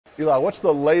Eli, what's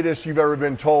the latest you've ever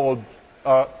been told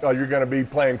you're going to be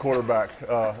playing quarterback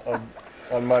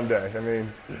on Monday? I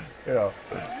mean, you know.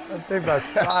 I think by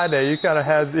Friday you kind of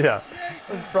had, yeah.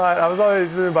 Friday. I was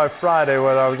always assuming by Friday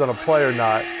whether I was on a play or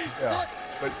not. Yeah,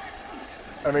 but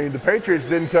I mean, the Patriots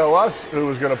didn't tell us who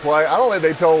was going to play. I don't think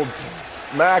they told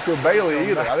Mac or Bailey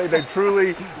either. I think they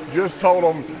truly just told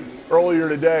them earlier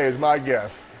today, is my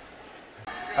guess.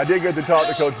 I did get to talk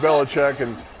to Coach Belichick,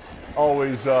 and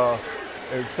always an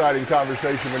exciting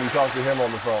conversation when you talk to him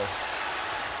on the phone.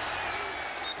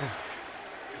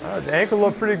 The ankle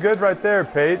looked pretty good right there,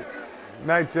 Pate.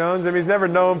 Mac Jones, I mean, he's never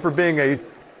known for being a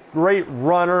great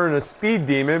runner and a speed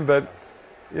demon, but,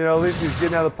 you know, at least he's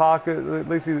getting out of the pocket. At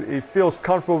least he feels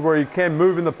comfortable where he can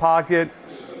move in the pocket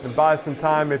and buy some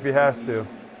time if he has to.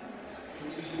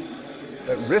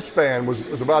 That wristband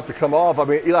was about to come off. I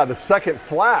mean, Eli, the second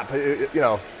flap, you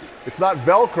know, it's not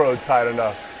Velcro tight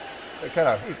enough. It kind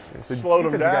of slowed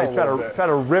him down a little bit. Try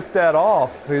to rip that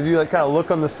off. You like kind of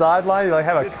look on the sideline, you like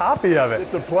have a copy of it.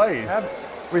 Get the plays.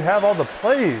 We have all the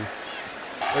plays.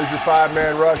 There's your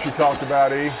five-man rush you talked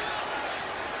about, E.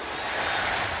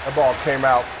 That ball came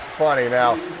out funny.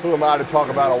 Now, who am I to talk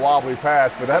about a wobbly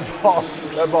pass? But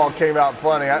that ball came out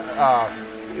funny.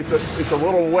 It's a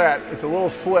little wet. It's a little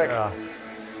slick. Yeah.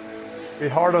 Be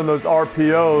hard on those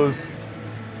RPOs.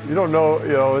 You don't know, you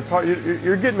know, it's hard.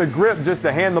 You're getting the grip just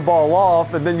to hand the ball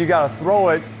off, and then you got to throw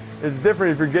it. It's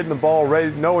different if you're getting the ball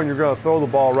ready, knowing you're going to throw the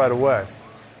ball right away.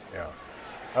 Yeah,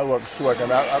 that looks slick. I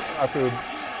mean, I threw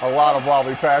a lot of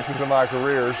wobbly passes in my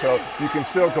career, so you can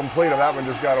still complete them. That one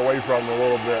just got away from him a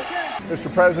little bit.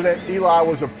 Mr. President, Eli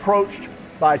was approached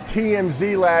by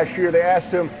TMZ last year. They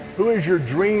asked him, who is your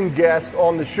dream guest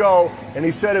on the show? And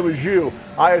he said it was you.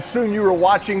 I assume you were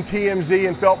watching TMZ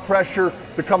and felt pressure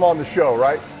to come on the show,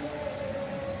 right?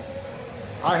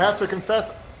 I have to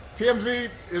confess,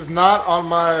 TMZ is not on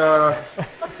my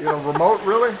remote,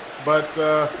 really. But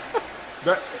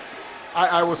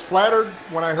I was flattered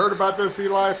when I heard about this,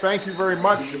 Eli. Thank you very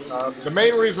much. The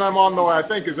main reason I'm on, though, I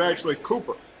think, is actually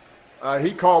Cooper.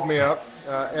 He called me up,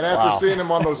 and after seeing him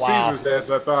on those Caesars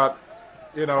heads, I thought,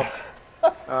 you know,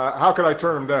 how could I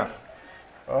turn him down?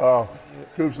 Oh,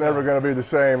 Coop's never going to be the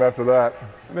same after that.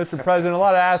 Mr. President, a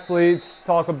lot of athletes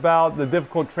talk about the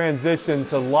difficult transition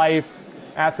to life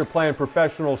after playing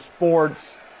professional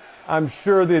sports. I'm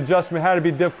sure the adjustment had to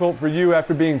be difficult for you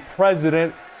after being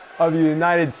president of the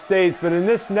United States. But in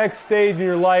this next stage in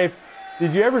your life,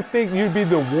 did you ever think you'd be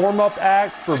the warm-up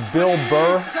act for Bill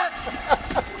Burr?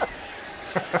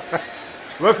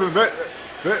 Listen,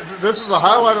 this is a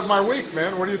highlight of my week,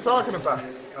 man. What are you talking about?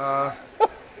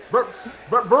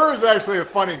 Burr is actually a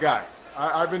funny guy.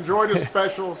 I've enjoyed his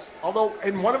specials. Although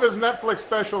in one of his Netflix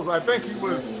specials, I think he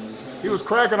was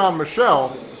cracking on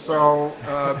Michelle. So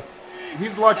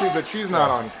he's lucky that she's not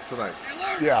on tonight.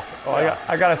 Yeah. Oh,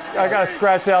 I gotta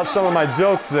scratch out some of my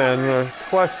jokes then,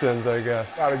 questions, I guess.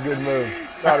 Not a good move.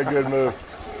 Not a good move.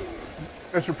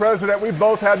 Mr. President, we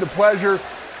both had the pleasure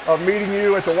of meeting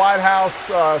you at the White House.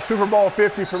 Super Bowl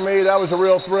 50 for me, that was a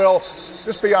real thrill.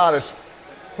 Just be honest,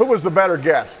 who was the better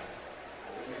guest?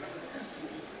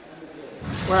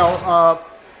 Well,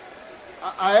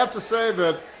 I have to say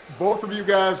that both of you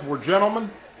guys were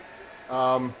gentlemen.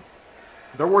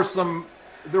 There was some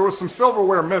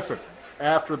silverware missing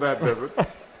after that visit,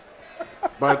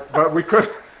 but we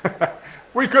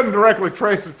couldn't directly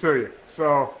trace it to you.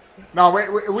 So no,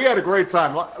 we had a great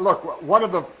time. Look, one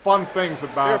of the fun things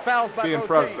about being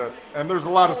president, and there's a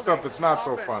lot of stuff that's not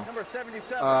so fun,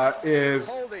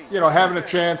 is having a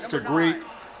chance to greet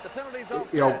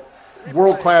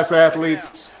world-class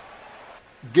athletes,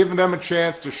 giving them a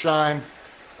chance to shine,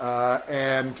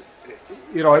 and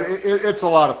it's a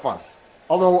lot of fun.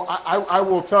 Although I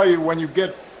will tell you, when you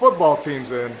get football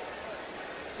teams in,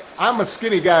 I'm a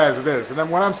skinny guy as it is, and then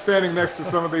when I'm standing next to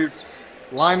some of these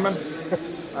linemen,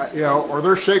 or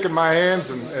they're shaking my hands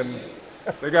and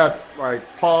they got like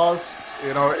paws,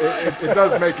 it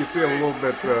does make you feel a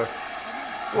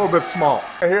little bit small.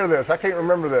 I hear this. I can't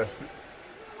remember this.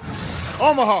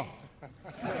 Omaha.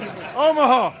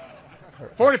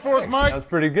 44's Mike. That's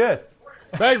pretty good.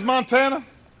 Bags, Montana.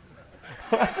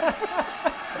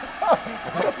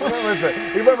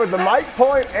 He went with the mic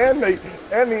point and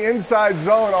the inside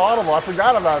zone audible. I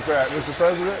forgot about that, Mr.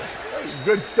 President.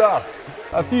 Good stuff.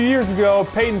 A few years ago,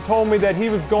 Peyton told me that he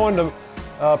was going to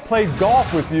play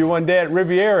golf with you one day at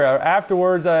Riviera.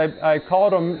 Afterwards, I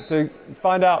called him to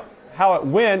find out how it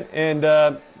went, and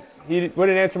he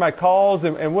wouldn't answer my calls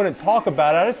and wouldn't talk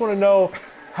about it. I just want to know,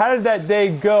 how did that day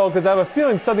go? Because I have a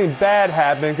feeling something bad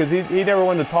happened, because he never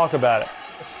wanted to talk about it.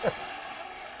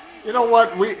 You know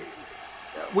what? We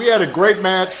had a great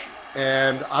match.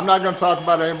 And I'm not going to talk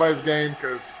about anybody's game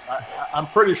because I'm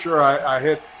pretty sure I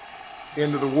hit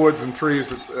into the woods and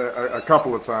trees a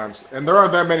couple of times. And there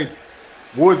aren't that many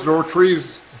woods or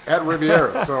trees at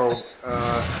Riviera. So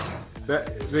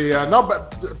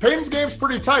but Peyton's game's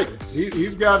pretty tight.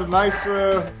 He's got a nice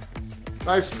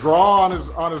draw on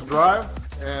his drive,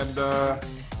 and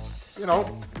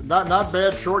not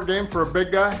bad short game for a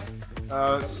big guy.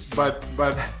 But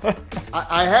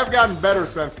I have gotten better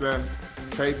since then,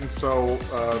 Peyton. So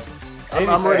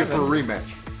I'm ready for a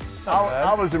rematch.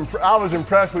 I was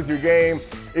impressed with your game,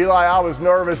 Eli. I was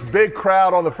nervous. Big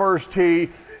crowd on the first tee.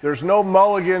 There's no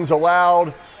mulligans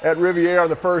allowed at Riviera on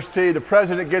the first tee. The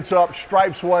president gets up,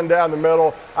 stripes one down the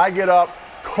middle. I get up,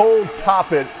 cold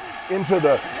top it into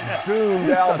the dune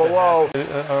down below.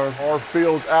 Our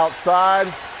field's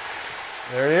outside.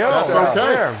 There you go. That's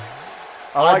okay.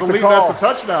 I believe that's a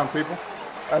touchdown, people.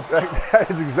 That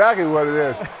is exactly what it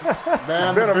is.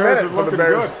 Man, it's been a minute for the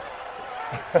Bears.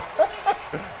 Good.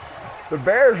 The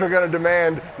Bears are going to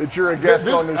demand that you're a guest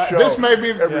on this show this may be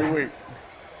every week.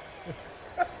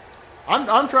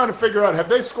 I'm trying to figure out, have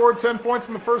they scored 10 points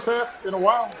in the first half in a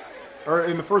while? Or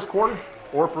in the first quarter?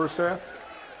 Or first half?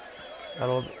 I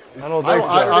don't think so.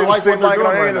 I like what they're doing right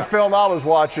right now. The film I was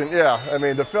watching,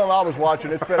 the film I was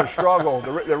watching, it's been a struggle.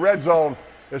 The red zone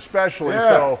especially. Yeah.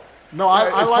 So no,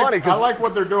 I like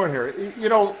what they're doing here.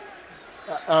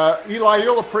 Eli,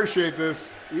 you'll appreciate this.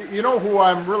 You know who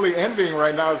I'm really envying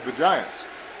right now is the Giants.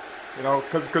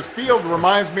 Because Field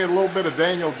reminds me a little bit of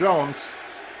Daniel Jones.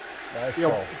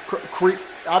 Nice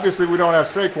obviously we don't have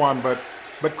Saquon,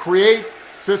 but create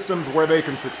systems where they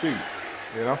can succeed.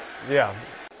 Yeah.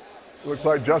 Looks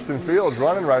like Justin Fields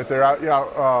running right there.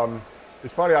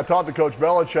 It's funny. I talked to Coach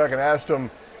Belichick and asked him,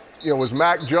 was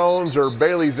Mac Jones or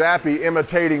Bailey Zappi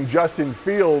imitating Justin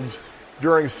Fields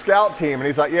during scout team? And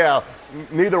he's like, yeah,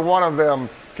 neither one of them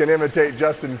can imitate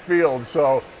Justin Fields.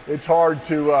 So it's hard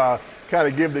to kind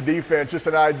of give the defense just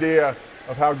an idea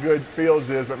of how good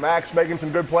Fields is. But Mac's making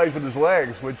some good plays with his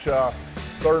legs, which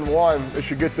 3rd and 1, they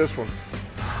should get this one.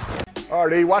 All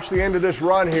right, E, watch the end of this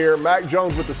run here. Mac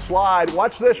Jones with the slide.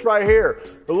 Watch this right here.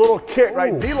 The little kick,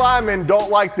 right? D linemen don't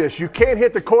like this. You can't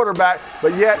hit the quarterback,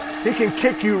 but yet he can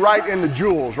kick you right in the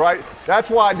jewels, right? That's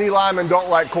why D linemen don't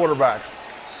like quarterbacks.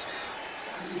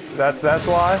 That's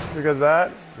why? Because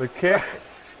the kick?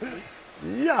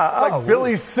 Yeah. Like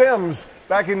Billy Sims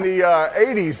back in the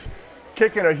 80s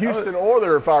kicking a Houston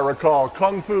Oiler, if I recall.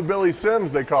 Kung Fu Billy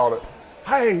Sims, they called it.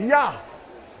 Hey, yeah.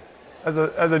 As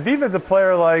a defensive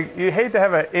player, like, you hate to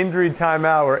have an injury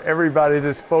timeout where everybody's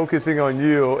just focusing on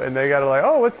you and they got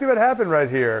to let's see what happened right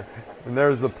here. And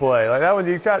there's the play. Like that one,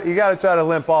 you got to try to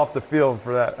limp off the field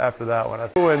for that after that one.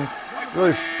 And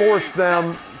really force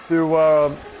them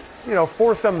to,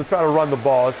 force them to try to run the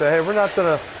ball and say, hey, we're not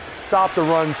going to stop the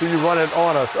run until you run it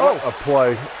on us. What a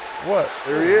play. What?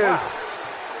 There he is. Wow.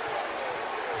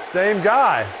 Same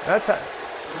guy.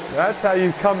 That's how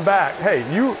you come back. Hey,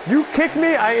 you kick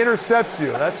me, I intercept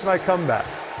you. That's my comeback.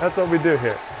 That's what we do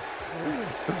here.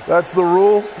 That's the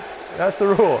rule? That's the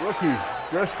rule. Rookie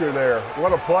Brisker there.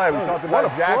 What a play. We talked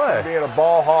about Jackson being a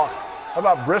ball hawk. How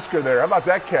about Brisker there? How about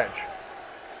that catch?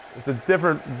 It's a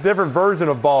different version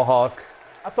of ball hawk.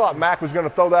 I thought Mac was going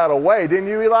to throw that away. Didn't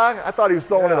you, Eli? I thought he was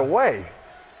throwing it away.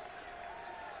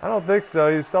 I don't think so.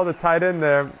 You saw the tight end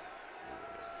there.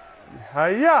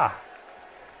 Hi-ya.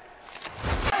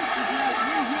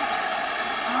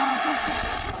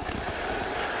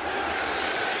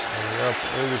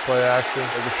 Easy play action.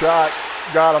 Take a shot.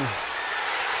 Got him.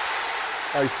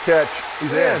 Nice catch.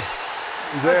 He's in.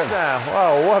 He's in.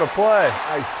 Wow, what a play.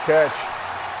 Nice catch.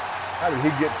 How did he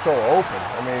get so open?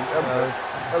 I mean,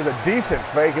 that was a decent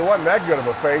fake. It wasn't that good of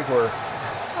a fake where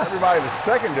everybody in the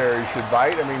secondary should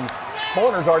bite. I mean,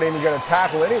 corners aren't even going to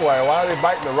tackle anyway. Why are they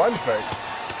biting the run fake?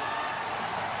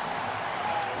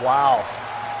 Wow.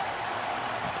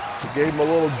 He gave him a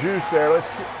little juice there. Let's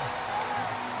see.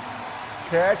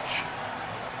 Catch.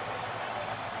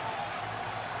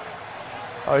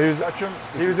 Oh,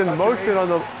 he was in motion on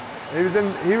the he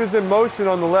was in motion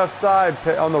on the left side,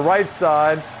 on the right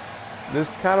side.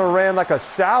 Just kind of ran like a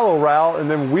shallow route and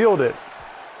then wheeled it.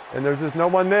 And there's just no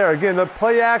one there. Again, the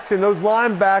play action, those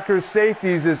linebackers,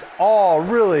 safeties is all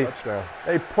really, touchdown.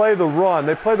 They play the run.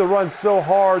 They play the run so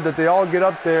hard that they all get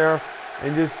up there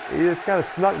and he just kind of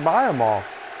snuck by them all.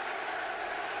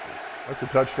 That's a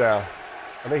touchdown.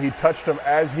 I think he touched him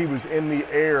as he was in the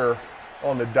air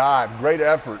on the dive. Great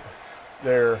effort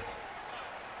there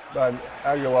by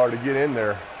Aguilar to get in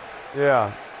there.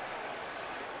 Yeah.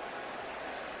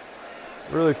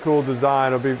 Really cool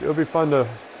design. It'll be fun to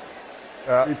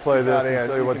replay this and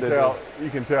tell you what they did. You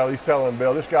can tell he's telling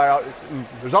Bill. This guy,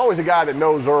 there's always a guy that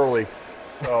knows early.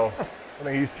 So I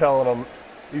think he's telling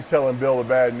Bill the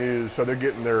bad news. So they're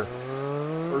getting their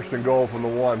first and goal from the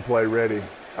 1 play ready.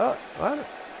 I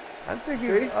think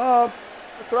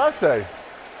that's what I say.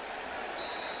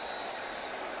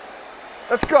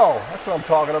 Let's go. That's what I'm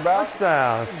talking about.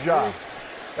 Touchdown. Good job.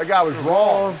 That guy was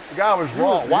wrong. The guy was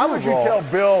wrong. Why would you tell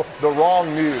Bill the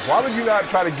wrong news? Why would you not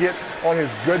try to get on his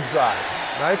good side?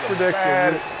 Nice prediction.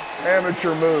 Bad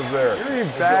amateur move there. You're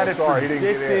even bad at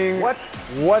predicting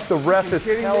what the ref is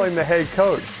telling the head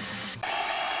coach.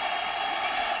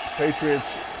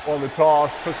 Patriots on the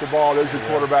toss, took the ball. There's your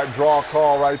quarterback draw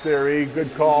call right there, E.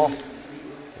 Good call.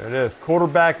 There it is.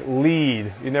 Quarterback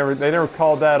lead. They never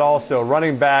called that also.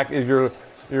 Running back is your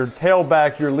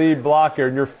tailback, your lead blocker,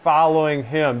 and you're following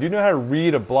him. Do you know how to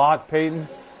read a block, Peyton?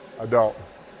 I don't.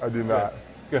 I do not.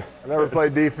 Good. I never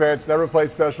played defense, never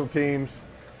played special teams,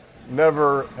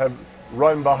 never have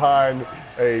run behind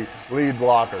a lead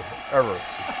blocker, ever.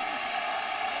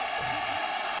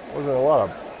 Wasn't a lot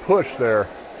of push there.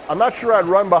 I'm not sure I'd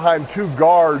run behind 2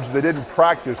 guards that didn't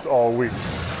practice all week.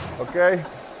 Okay?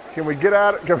 Can we get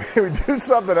at it? Can we do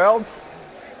something else?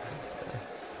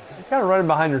 You're kind of running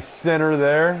behind your center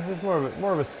there. It's more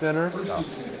of a center.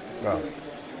 No.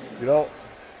 You know,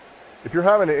 if you're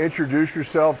having to introduce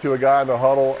yourself to a guy in the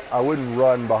huddle, I wouldn't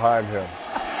run behind him.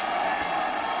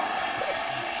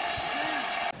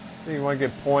 You want to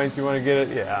get points, you want to get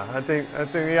it. Yeah, I think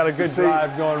you got a good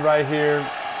drive going right here.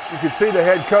 You could see the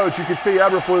head coach. You could see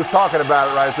Eberflus talking about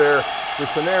it right there. The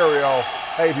scenario.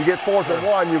 Hey, if you get 4th and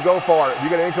 1, you go for it. If you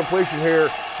get an incompletion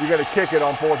here, you're going to kick it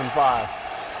on 4th and 5.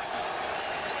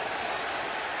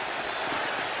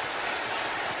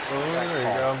 There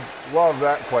you go. Love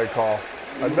that play call.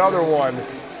 Another one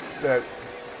that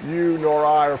you nor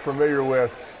I are familiar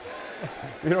with.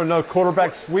 You don't know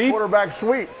quarterback sweep? Quarterback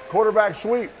sweep. Quarterback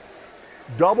sweep.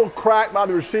 Double crack by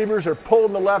the receivers. They're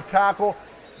pulling the left tackle.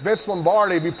 Vince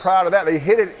Lombardi would be proud of that. They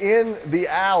hit it in the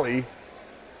alley,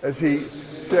 as he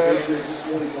said.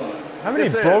 How many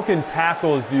broken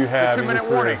tackles do you have? 2-minute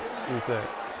warning. Do you think?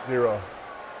 0.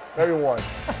 Maybe 1.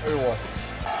 Maybe 1.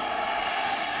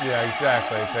 Yeah,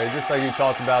 exactly. Okay. Just like you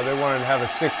talked about, they wanted to have a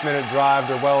 6-minute drive.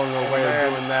 They're well on their way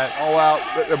of doing that. All out.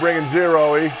 They're bringing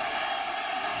 0, E.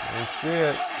 That's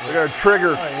it. They're going to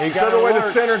trigger. Whichever way the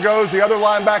center goes, the other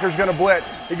linebacker's going to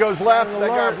blitz. He goes left, that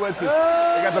guy blitzes.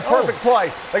 They got the perfect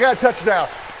play. They got a touchdown.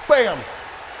 Bam.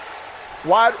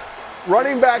 Wide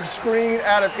running back screen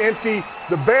out of empty.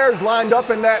 The Bears lined up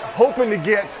in that, hoping to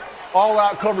get all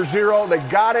out cover 0. They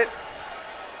got it.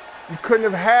 You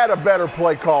couldn't have had a better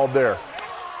play called there.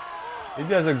 He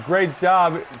does a great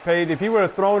job, Peyton. If he would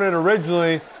have thrown it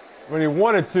originally when he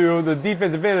wanted to, the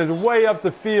defensive end is way up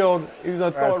the field. He was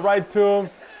going to throw it right to him.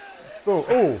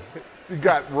 Ooh. He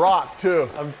got rocked, too.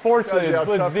 Unfortunately, it's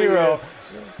blitz 0.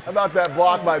 How about that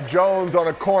block by Jones on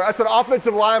a corner? That's an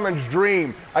offensive lineman's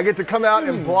dream. I get to come out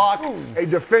and block a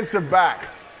defensive back.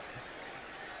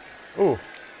 Ooh.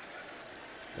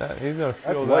 He's going to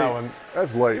feel that one.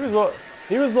 That's late. He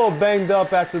was a little banged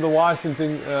up after the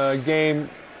Washington game.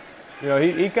 You know,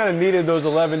 he kind of needed those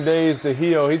 11 days to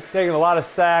heal. He's taking a lot of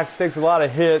sacks, takes a lot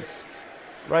of hits.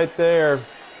 Right there,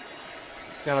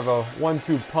 kind of a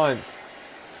 1-2 punch.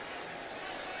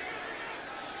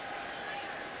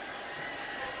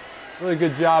 Really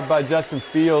good job by Justin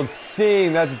Fields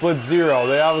seeing that blitz 0.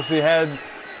 They obviously had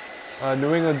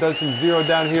New England does some 0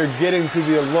 down here, getting to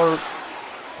the alert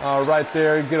right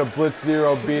there, get a blitz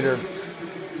 0 beater.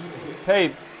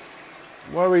 Hey,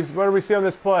 what do we see on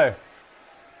this play?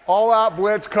 All out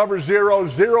blitz, cover 0,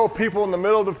 0 people in the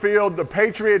middle of the field. The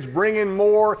Patriots bring in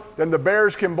more than the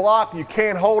Bears can block. You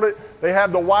can't hold it. They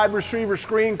have the wide receiver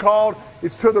screen called.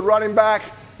 It's to the running back.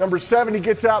 Number 7, he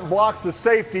gets out and blocks the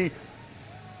safety.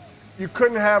 You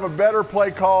couldn't have a better play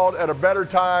called at a better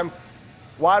time.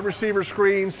 Wide receiver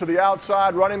screens to the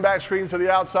outside, running back screens to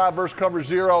the outside versus cover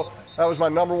 0. That was my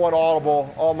number 1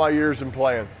 audible all my years in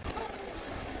playing.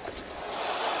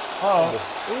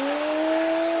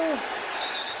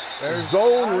 There's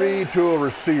zone read to a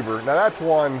receiver. Now that's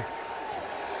one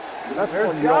you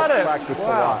don't practice a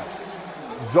lot.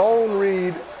 Zone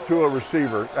read to a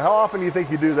receiver. Now, how often do you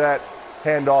think you do that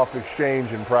handoff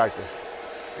exchange in practice?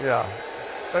 Yeah,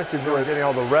 especially if you're getting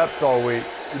all the reps all week.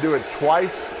 You do it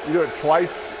twice.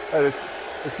 Hey, let's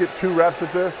get 2 reps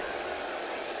at this.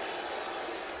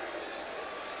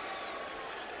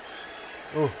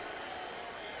 Ooh,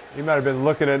 you might have been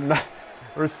looking at.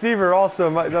 Receiver also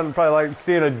doesn't probably like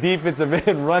seeing a defensive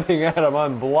end running at him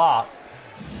unblocked.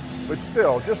 But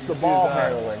still, just the ball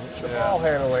handling. Ball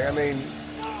handling. I mean,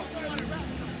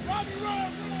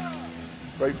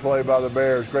 Great play by the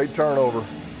Bears. Great turnover.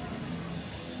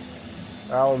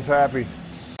 Allen's happy.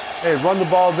 Hey, run the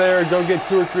ball there, go get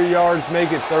 2 or 3 yards,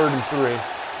 make it 3rd and 3.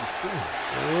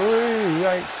 Ooh,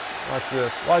 yikes. Watch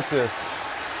this. Watch this.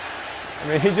 I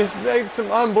mean, he just makes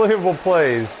some unbelievable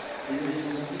plays.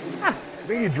 I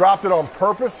think he dropped it on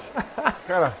purpose.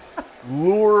 Kind of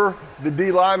lure the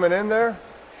D lineman in there.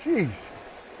 Jeez.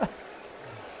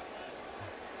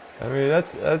 I mean,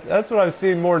 that's what I've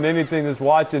seen more than anything, is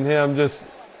watching him just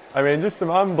some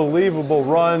unbelievable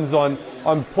runs on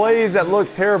plays that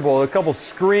look terrible. A couple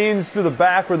screens to the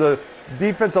back where the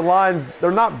defensive lines,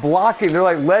 they're not blocking. They're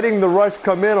like letting the rush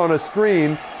come in on a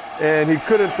screen, and he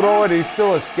couldn't throw it. He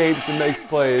still escapes and makes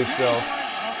plays. So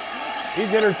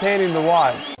he's entertaining to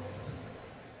watch.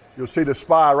 You'll see the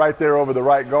spy right there over the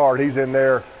right guard. He's in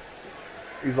there.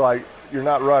 He's like, you're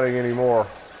not running anymore.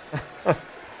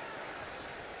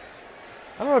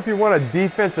 I don't know if you want a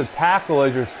defensive tackle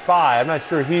as your spy. I'm not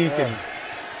sure he can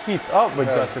keep up with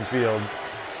Justin Fields.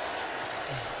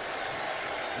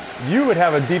 You would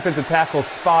have a defensive tackle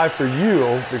spy for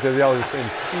you because they all have the same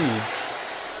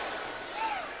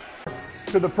speed.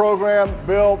 To the program,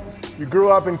 Bill, you grew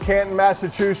up in Canton,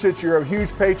 Massachusetts. You're a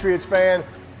huge Patriots fan.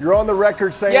 You're on the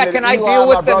record saying that can I deal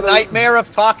with the nightmare of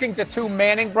talking to 2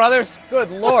 Manning brothers? Good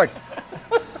Lord.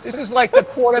 This is like the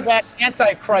quarterback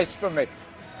antichrist for me.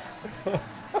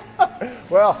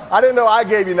 Well, I didn't know I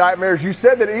gave you nightmares. You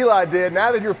said that Eli did.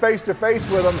 Now that you're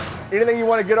face-to-face with him, anything you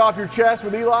want to get off your chest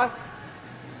with Eli?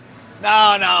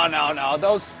 No.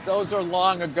 Those are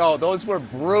long ago. Those were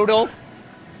brutal.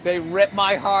 They ripped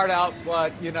my heart out,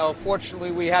 but,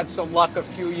 fortunately we had some luck a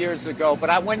few years ago.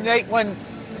 But when they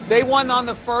won on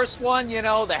the first one,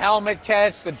 the helmet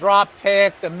catch, the drop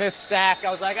kick, the missed sack,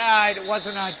 I was like, all right, it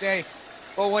wasn't our day.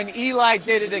 But when Eli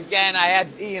did it again, I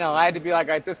had to be like,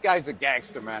 all right, this guy's a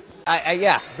gangster, man.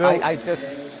 I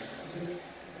just,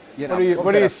 what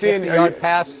are you seeing? 50-yard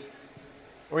pass.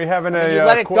 Are we having a? You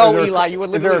let it go, Eli. You were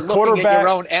literally looking at your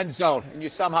own end zone, and you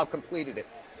somehow completed it.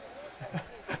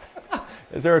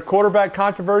 Is there a quarterback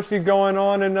controversy going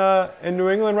on in New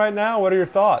England right now? What are your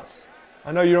thoughts?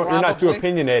 I know you're not too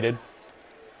opinionated.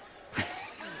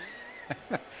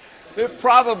 There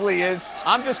probably is.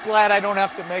 I'm just glad I don't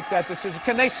have to make that decision.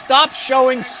 Can they stop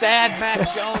showing sad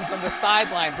Mac Jones on the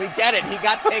sideline? We get it. He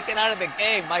got taken out of the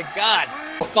game. My God.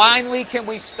 Finally, can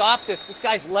we stop this? This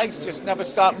guy's legs just never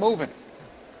stop moving.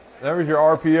 That was your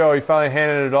RPO. He finally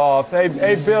handed it off. Hey,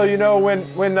 Bill,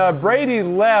 when Brady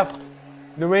left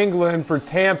New England for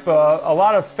Tampa, a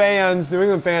lot of fans, New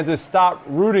England fans, just stopped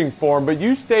rooting for him, but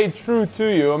you stayed true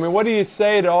to you. I mean, what do you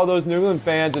say to all those New England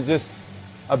fans that just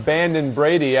abandoned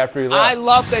Brady after he left? I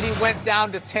love that he went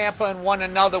down to Tampa and won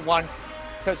another one,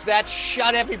 because that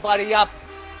shut everybody up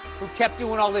who kept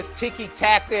doing all this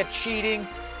ticky-tack there, cheating,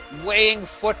 weighing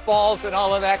footballs and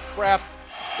all of that crap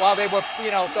while they were,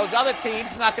 those other teams,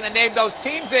 I'm not going to name those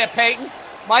teams there, Peyton,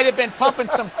 might have been pumping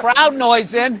some crowd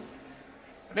noise in.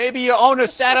 Maybe your owner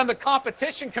sat on the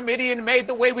competition committee and made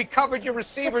the way we covered your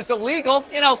receivers illegal,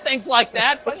 things like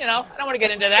that. But, I don't want to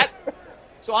get into that.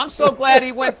 So I'm so glad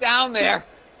he went down there.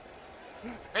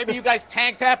 Maybe you guys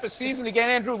tanked half a season to get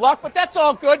Andrew Luck, but that's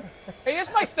all good. Hey,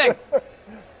 here's my thing.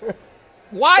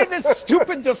 Why this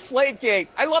stupid Deflategate?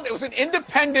 I love it. It was an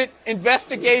independent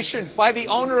investigation by the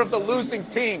owner of the losing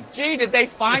team. Gee, did they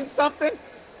find something? It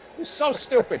was so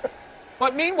stupid.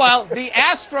 But meanwhile, the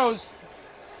Astros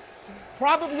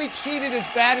probably cheated as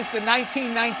bad as the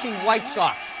 1919 White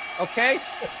Sox, okay?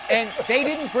 And they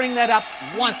didn't bring that up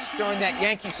once during that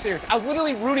Yankees series. I was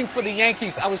literally rooting for the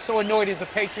Yankees. I was so annoyed as a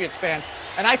Patriots fan.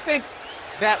 And I think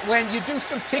that when you do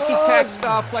some ticky-tack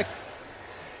stuff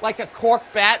like a cork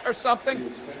bat or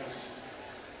something,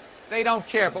 they don't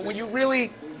care. But when you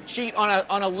really cheat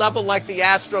on a level like the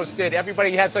Astros did,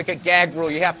 everybody has like a gag rule.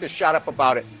 You have to shut up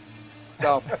about it.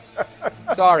 So,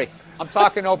 sorry. I'm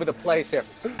talking over the place here.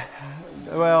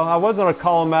 Well, I was going to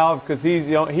call him out because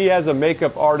he has a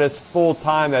makeup artist full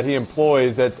time that he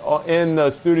employs that's in the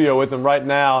studio with him right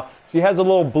now. She has a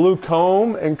little blue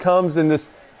comb and combs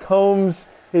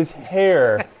his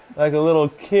hair like a little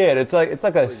kid. It's like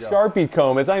a Sharpie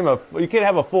comb. It's not even you can't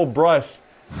have a full brush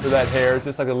for that hair. It's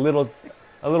just like a little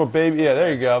baby. Yeah,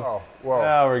 there you go. Oh, whoa.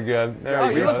 Now we're good.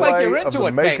 There you look like you're into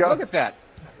it, Peyton. Look at that.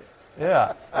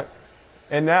 Yeah.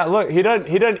 And now, look, he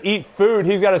doesn't eat food.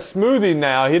 He's got a smoothie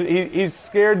now. He's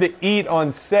scared to eat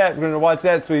on set. We're going to watch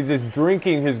that, so he's just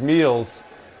drinking his meals.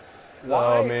 So,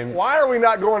 why are we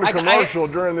not going to commercial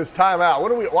during this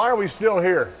timeout? Why are we still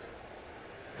here?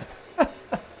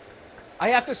 I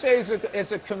have to say,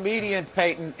 as a comedian,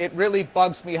 Peyton, it really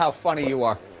bugs me how funny you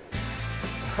are.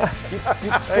 You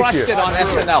crushed it on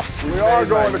SNL. We are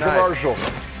going to commercial.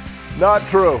 Not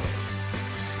true.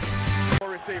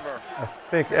 I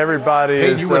think everybody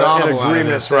Hey, is you would in audible out of agreement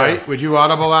this, there. right? Would you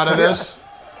audible out of this?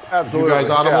 Absolutely. You guys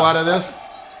audible yeah. out of this?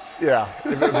 Yeah.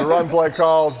 If it was a run play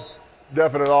called,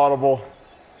 definite audible.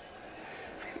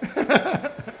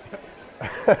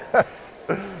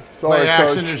 Sorry, Play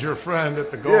action Coach. is your friend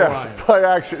at the goal Yeah, line. play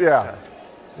action, yeah.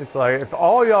 It's like if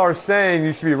all y'all are saying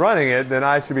you should be running it, then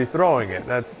I should be throwing it.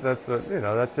 That's what, you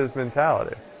know, that's his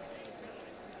mentality.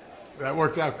 That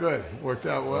worked out good. Worked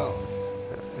out well.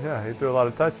 Yeah, he threw a lot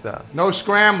of touchdowns. No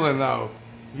scrambling though.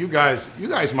 You guys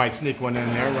might sneak one in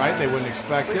there, right? They wouldn't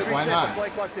expect it. Why not? Play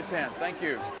clock to 10. Thank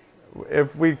you.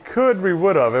 If we could, we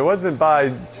would have. It wasn't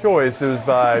by choice. It was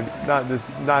by not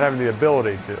having the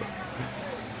ability to.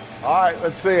 All right,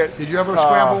 let's see it. Did you ever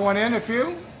scramble one in? A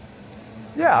few?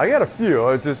 Yeah, I got a few.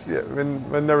 It was just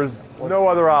when there was no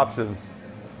other options.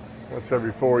 Once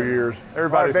every 4 years.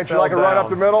 Everybody All right, Vince, you fell like a run down. up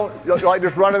the middle? You like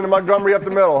just running to Montgomery up the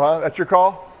middle, huh? That's your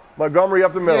call? Montgomery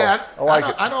up the middle. Yeah, I like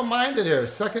it. I don't mind it here.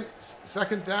 Second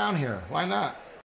down here. Why not?